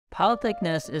Pile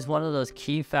thickness is one of those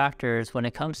key factors when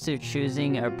it comes to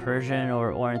choosing a Persian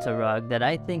or Oriental rug that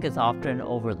I think is often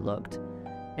overlooked.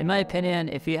 In my opinion,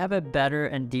 if you have a better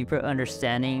and deeper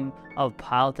understanding of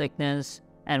pile thickness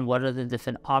and what are the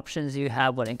different options you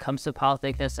have when it comes to pile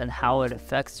thickness and how it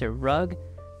affects your rug,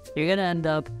 you're going to end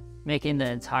up making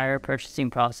the entire purchasing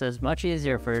process much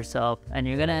easier for yourself, and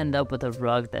you're going to end up with a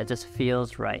rug that just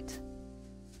feels right.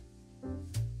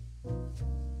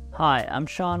 Hi, I'm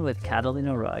Sean with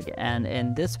Catalina Rug, and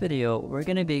in this video, we're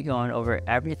going to be going over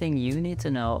everything you need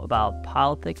to know about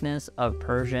pile thickness of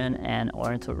Persian and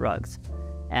Oriental rugs.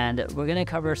 And we're going to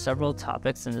cover several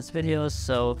topics in this video,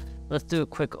 so let's do a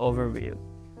quick overview.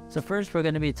 So first, we're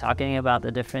going to be talking about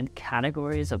the different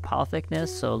categories of pile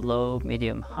thickness, so low,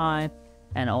 medium, high,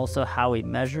 and also how we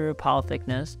measure pile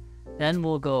thickness. Then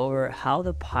we'll go over how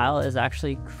the pile is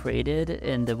actually created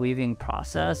in the weaving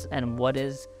process and what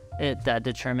is it that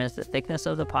determines the thickness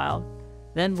of the pile.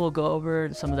 Then we'll go over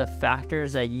some of the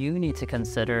factors that you need to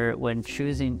consider when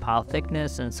choosing pile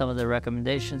thickness and some of the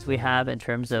recommendations we have in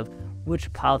terms of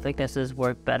which pile thicknesses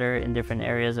work better in different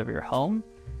areas of your home.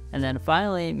 And then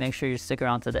finally, make sure you stick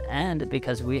around to the end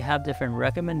because we have different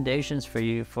recommendations for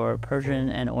you for Persian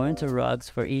and Oriental rugs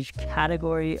for each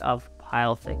category of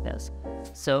pile thickness.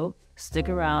 So stick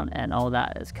around, and all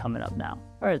that is coming up now.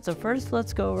 Alright, so first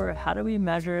let's go over how do we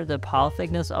measure the pile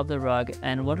thickness of the rug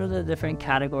and what are the different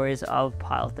categories of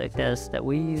pile thickness that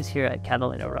we use here at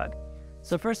Catalina Rug.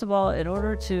 So first of all, in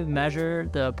order to measure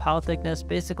the pile thickness,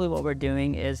 basically what we're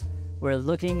doing is we're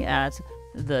looking at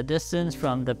the distance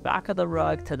from the back of the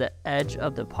rug to the edge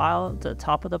of the pile, to the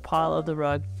top of the pile of the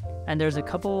rug. And there's a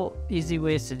couple easy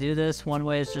ways to do this. One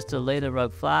way is just to lay the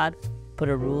rug flat, put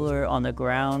a ruler on the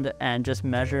ground and just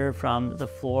measure from the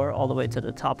floor all the way to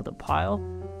the top of the pile.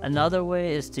 Another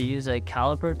way is to use a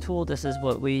caliper tool. This is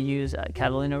what we use at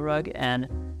Catalina Rug, and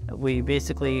we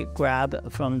basically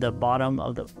grab from the bottom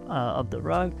of the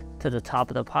rug to the top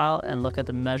of the pile and look at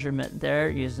the measurement there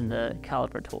using the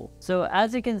caliper tool. So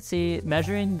as you can see,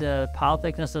 measuring the pile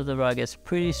thickness of the rug is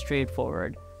pretty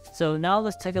straightforward. So now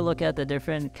let's take a look at the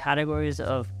different categories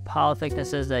of pile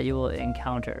thicknesses that you will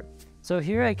encounter. So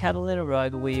here at Catalina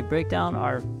Rug, we break down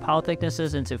our pile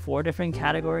thicknesses into 4 different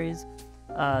categories.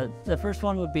 The first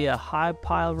one would be a high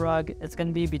pile rug. It's going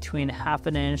to be between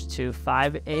 1/2 inch to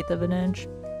 5/8 of an inch.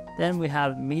 Then we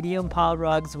have medium pile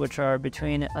rugs, which are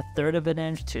between 1/3 of an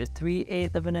inch to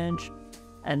 3/8 of an inch.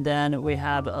 And then we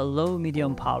have a low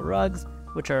medium pile rugs,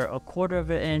 which are 1/4 of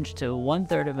an inch to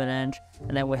 1/3 of an inch.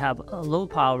 And then we have low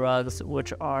pile rugs,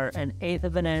 which are 1/8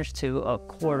 of an inch to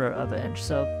 1/4 of an inch.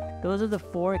 So those are the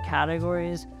 4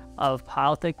 categories of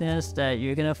pile thickness that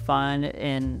you're going to find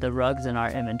in the rugs in our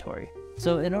inventory.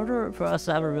 So in order for us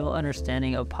to have a real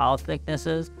understanding of pile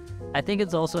thicknesses, I think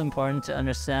it's also important to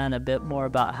understand a bit more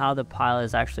about how the pile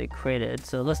is actually created.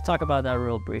 So let's talk about that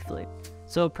real briefly.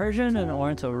 So Persian and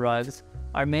Oriental rugs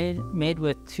are made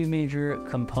with 2 major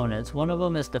components. One of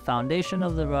them is the foundation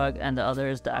of the rug, and the other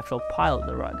is the actual pile of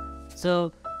the rug.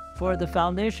 So for the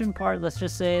foundation part, let's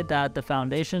just say that the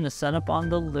foundation is set up on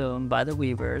the loom by the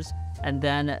weavers, and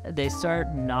then they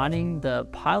start knotting the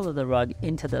pile of the rug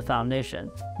into the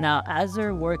foundation. Now, as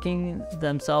they're working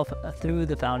themselves through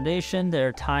the foundation,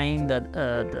 they're tying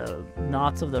the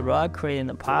knots of the rug, creating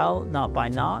the pile knot by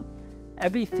knot.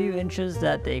 Every few inches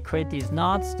that they create these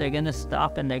knots, they're going to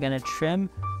stop and they're going to trim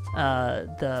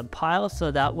the pile so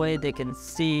that way they can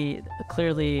see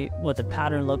clearly what the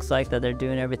pattern looks like, that they're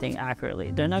doing everything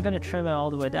accurately. They're not going to trim it all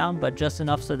the way down, but just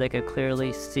enough so they could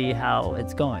clearly see how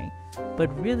it's going. But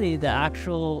really, the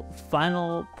actual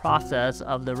final process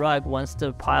of the rug, once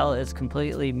the pile is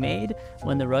completely made,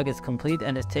 when the rug is complete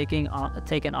and is taken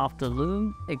off the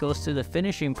loom, it goes through the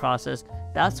finishing process.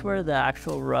 That's where the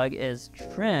actual rug is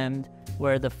trimmed,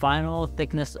 where the final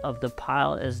thickness of the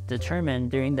pile is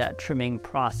determined during that trimming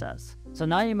process. So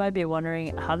now you might be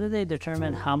wondering, how do they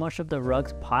determine how much of the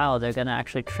rug's pile they're going to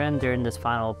actually trim during this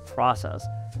final process?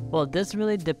 Well, this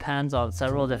really depends on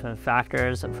several different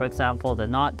factors. For example, the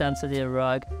knot density of the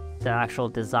rug, the actual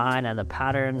design and the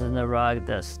patterns in the rug,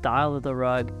 the style of the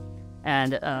rug.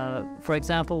 And for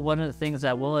example, one of the things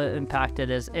that will impact it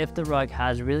is if the rug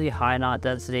has really high knot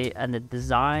density and the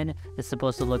design is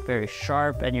supposed to look very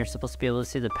sharp and you're supposed to be able to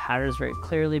see the patterns very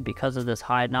clearly because of this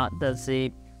high knot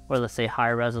density, or let's say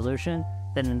higher resolution,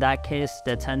 then in that case,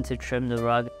 they tend to trim the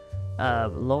rug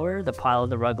lower, the pile of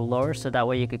the rug lower, so that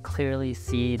way you could clearly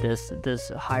see this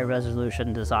high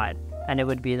resolution design. And it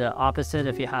would be the opposite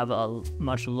if you have a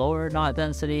much lower knot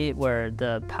density where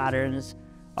the patterns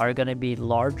are going to be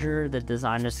larger, the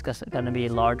design is going to be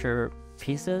larger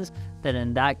pieces, then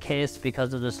in that case,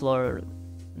 because of this lower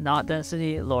knot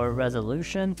density, lower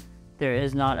resolution, there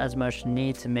is not as much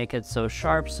need to make it so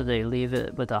sharp, so they leave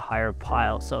it with a higher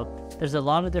pile. So there's a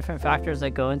lot of different factors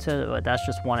that go into it, but that's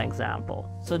just one example.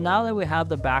 So now that we have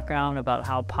the background about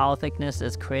how pile thickness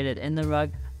is created in the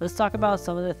rug, let's talk about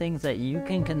some of the things that you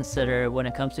can consider when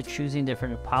it comes to choosing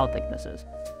different pile thicknesses.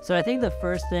 So I think the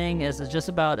first thing is just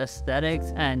about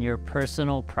aesthetics and your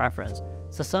personal preference.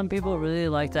 So some people really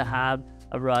like to have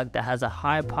a rug that has a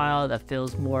high pile that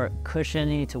feels more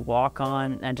cushiony to walk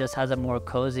on and just has a more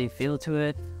cozy feel to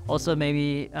it. Also,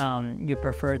 maybe you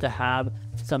prefer to have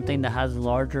something that has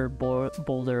larger,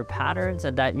 bolder patterns,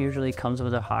 and that usually comes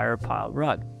with a higher pile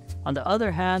rug. On the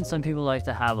other hand, some people like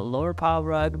to have a lower pile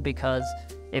rug because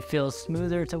it feels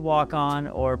smoother to walk on,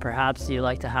 or perhaps you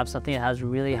like to have something that has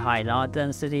really high knot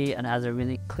density and has a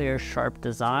really clear, sharp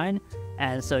design.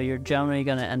 And so you're generally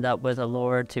going to end up with a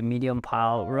lower to medium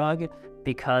pile rug,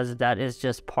 because that is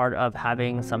just part of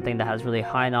having something that has really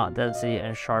high knot density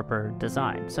and sharper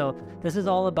design. So this is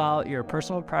all about your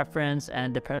personal preference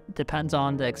and depends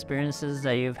on the experiences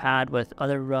that you've had with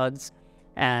other rugs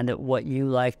and what you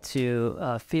like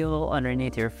to feel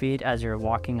underneath your feet as you're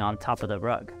walking on top of the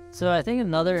rug. So I think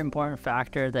another important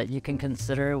factor that you can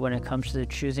consider when it comes to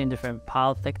choosing different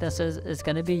pile thicknesses is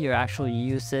going to be your actual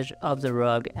usage of the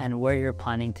rug and where you're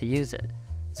planning to use it.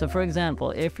 So for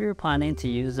example, if you're planning to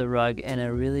use the rug in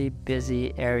a really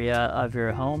busy area of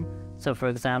your home, so for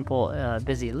example, a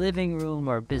busy living room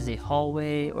or busy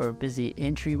hallway or busy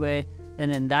entryway,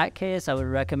 then in that case, I would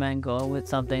recommend going with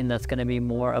something that's going to be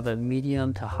more of a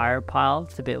medium to higher pile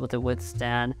to be able to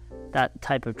withstand that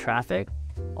type of traffic.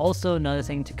 Also, another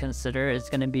thing to consider is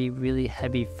going to be really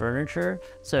heavy furniture.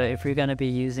 So if you're going to be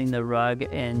using the rug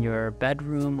in your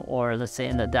bedroom, or let's say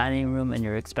in the dining room, and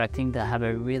you're expecting to have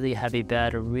a really heavy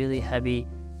bed or really heavy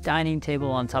dining table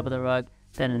on top of the rug,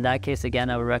 then in that case, again,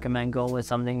 I would recommend going with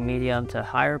something medium to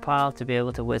higher pile to be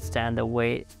able to withstand the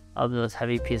weight of those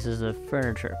heavy pieces of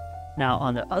furniture. Now,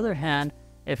 on the other hand,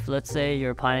 if let's say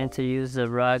you're planning to use the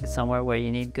rug somewhere where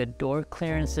you need good door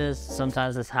clearances,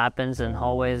 sometimes this happens in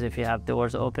hallways if you have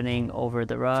doors opening over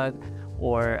the rug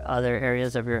or other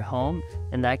areas of your home.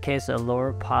 In that case, a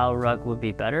lower pile rug would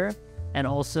be better. And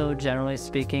also, generally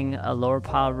speaking, a lower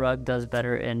pile rug does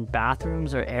better in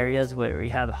bathrooms or areas where you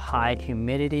have high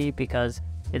humidity, because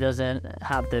it doesn't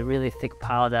have the really thick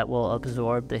pile that will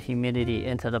absorb the humidity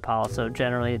into the pile. So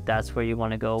generally, that's where you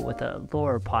want to go with a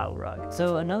lower pile rug.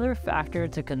 So another factor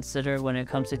to consider when it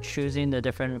comes to choosing the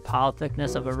different pile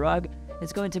thickness of a rug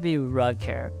is going to be rug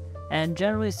care. And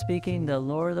generally speaking, the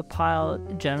lower the pile,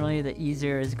 generally the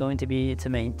easier it's going to be to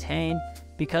maintain.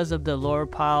 Because of the lower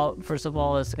pile, first of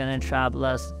all, it's going to trap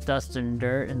less dust and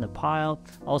dirt in the pile.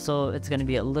 Also, it's going to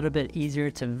be a little bit easier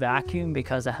to vacuum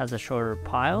because it has a shorter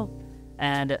pile.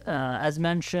 And as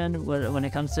mentioned, when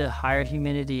it comes to higher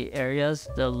humidity areas,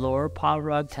 the lower pile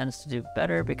rug tends to do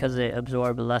better because they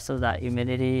absorb less of that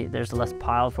humidity. There's less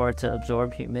pile for it to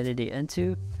absorb humidity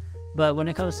into. But when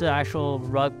it comes to actual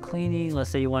rug cleaning, let's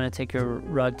say you want to take your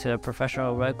rug to a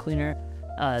professional rug cleaner,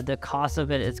 the cost of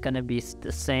it is going to be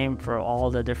the same for all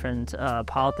the different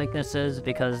pile thicknesses,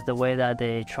 because the way that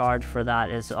they charge for that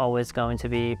is always going to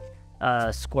be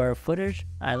square footage.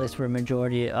 At least for a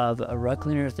majority of rug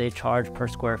cleaners, they charge per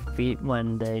square feet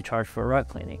when they charge for rug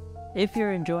cleaning. If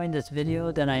you're enjoying this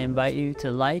video, then I invite you to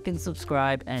like and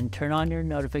subscribe and turn on your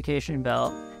notification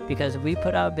bell, because we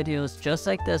put out videos just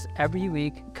like this every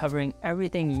week covering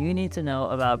everything you need to know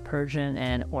about Persian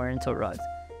and Oriental rugs.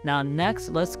 Now next,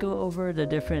 let's go over the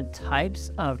different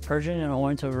types of Persian and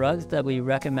Oriental rugs that we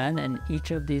recommend in each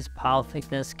of these pile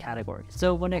thickness categories.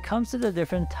 So when it comes to the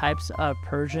different types of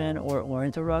Persian or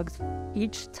Oriental rugs,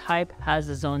 each type has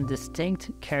its own distinct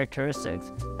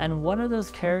characteristics, and one of those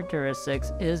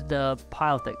characteristics is the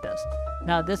pile thickness.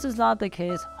 Now this is not the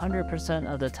case 100%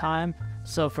 of the time.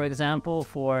 So for example,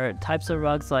 for types of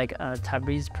rugs like a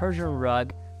Tabriz Persian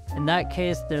rug, in that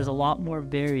case, there's a lot more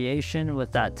variation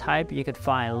with that type. You could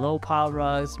find low pile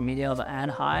rugs, medium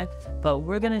and high, but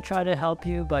we're going to try to help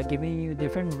you by giving you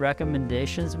different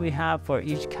recommendations we have for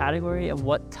each category and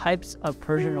what types of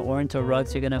Persian or Oriental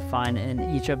rugs you're going to find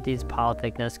in each of these pile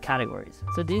thickness categories.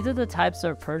 So these are the types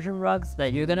of Persian rugs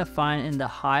that you're going to find in the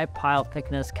high pile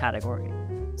thickness category.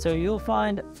 So you'll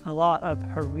find a lot of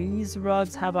Hariz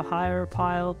rugs have a higher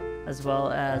pile, as well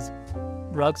as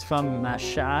rugs from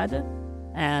Mashhad,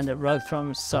 and rugs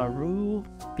from Saru,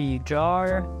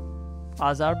 Bijar,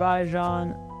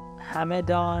 Azerbaijan,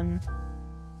 Hamadan,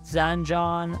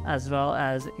 Zanjan, as well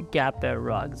as Gaber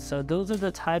rugs. So those are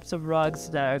the types of rugs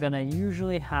that are going to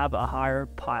usually have a higher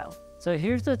pile. So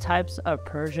here's the types of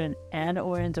Persian and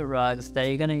Oriental rugs that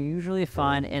you're going to usually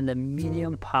find in the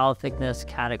medium pile thickness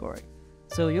category.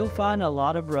 So you'll find a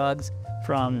lot of rugs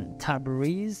from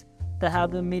Tabriz that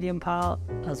have the medium pile,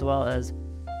 as well as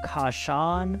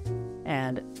Kashan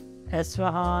and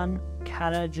Isfahan,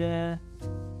 Karaj,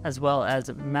 as well as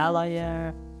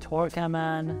Malaya,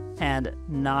 Turkmen, and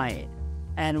Nain.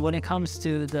 And when it comes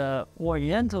to the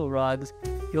Oriental rugs,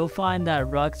 you'll find that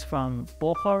rugs from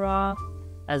Bukhara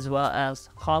as well as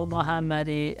Khal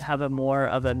Mohammadi have a more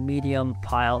of a medium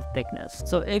pile thickness.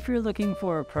 So if you're looking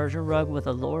for a Persian rug with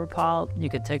a lower pile, you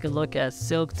could take a look at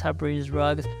silk Tabriz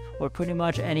rugs or pretty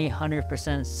much any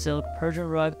 100% silk Persian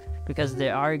rug, because they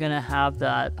are going to have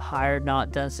that higher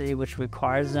knot density, which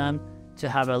requires them to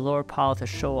have a lower pile to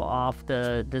show off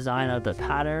the design of the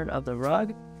pattern of the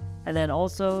rug. And then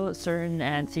also certain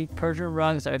antique Persian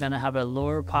rugs are going to have a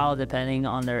lower pile depending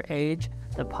on their age.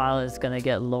 The pile is going to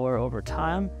get lower over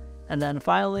time. And then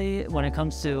finally, when it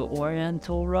comes to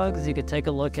Oriental rugs, you could take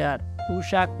a look at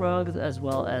Ushak rugs as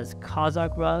well as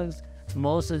Kazakh rugs.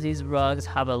 Most of these rugs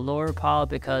have a lower pile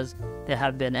because they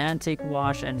have been antique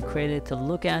washed and created to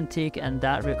look antique, and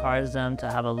that requires them to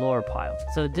have a lower pile.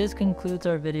 So this concludes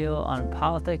our video on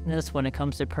pile thickness when it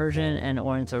comes to Persian and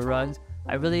Oriental rugs.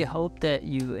 I really hope that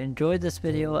you enjoyed this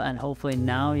video, and hopefully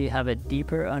now you have a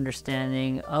deeper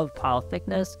understanding of pile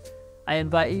thickness. I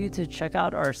invite you to check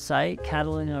out our site,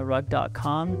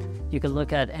 CatalinaRug.com. You can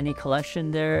look at any collection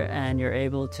there and you're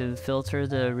able to filter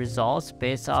the results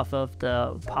based off of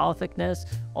the pile thickness.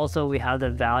 Also, we have the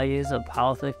values of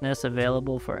pile thickness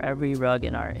available for every rug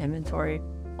in our inventory.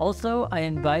 Also, I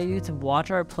invite you to watch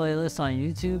our playlist on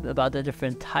YouTube about the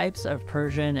different types of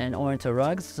Persian and Oriental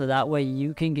rugs, so that way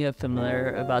you can get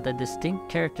familiar about the distinct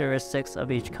characteristics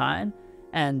of each kind.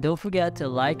 And don't forget to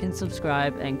like and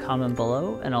subscribe and comment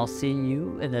below, and I'll see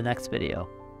you in the next video.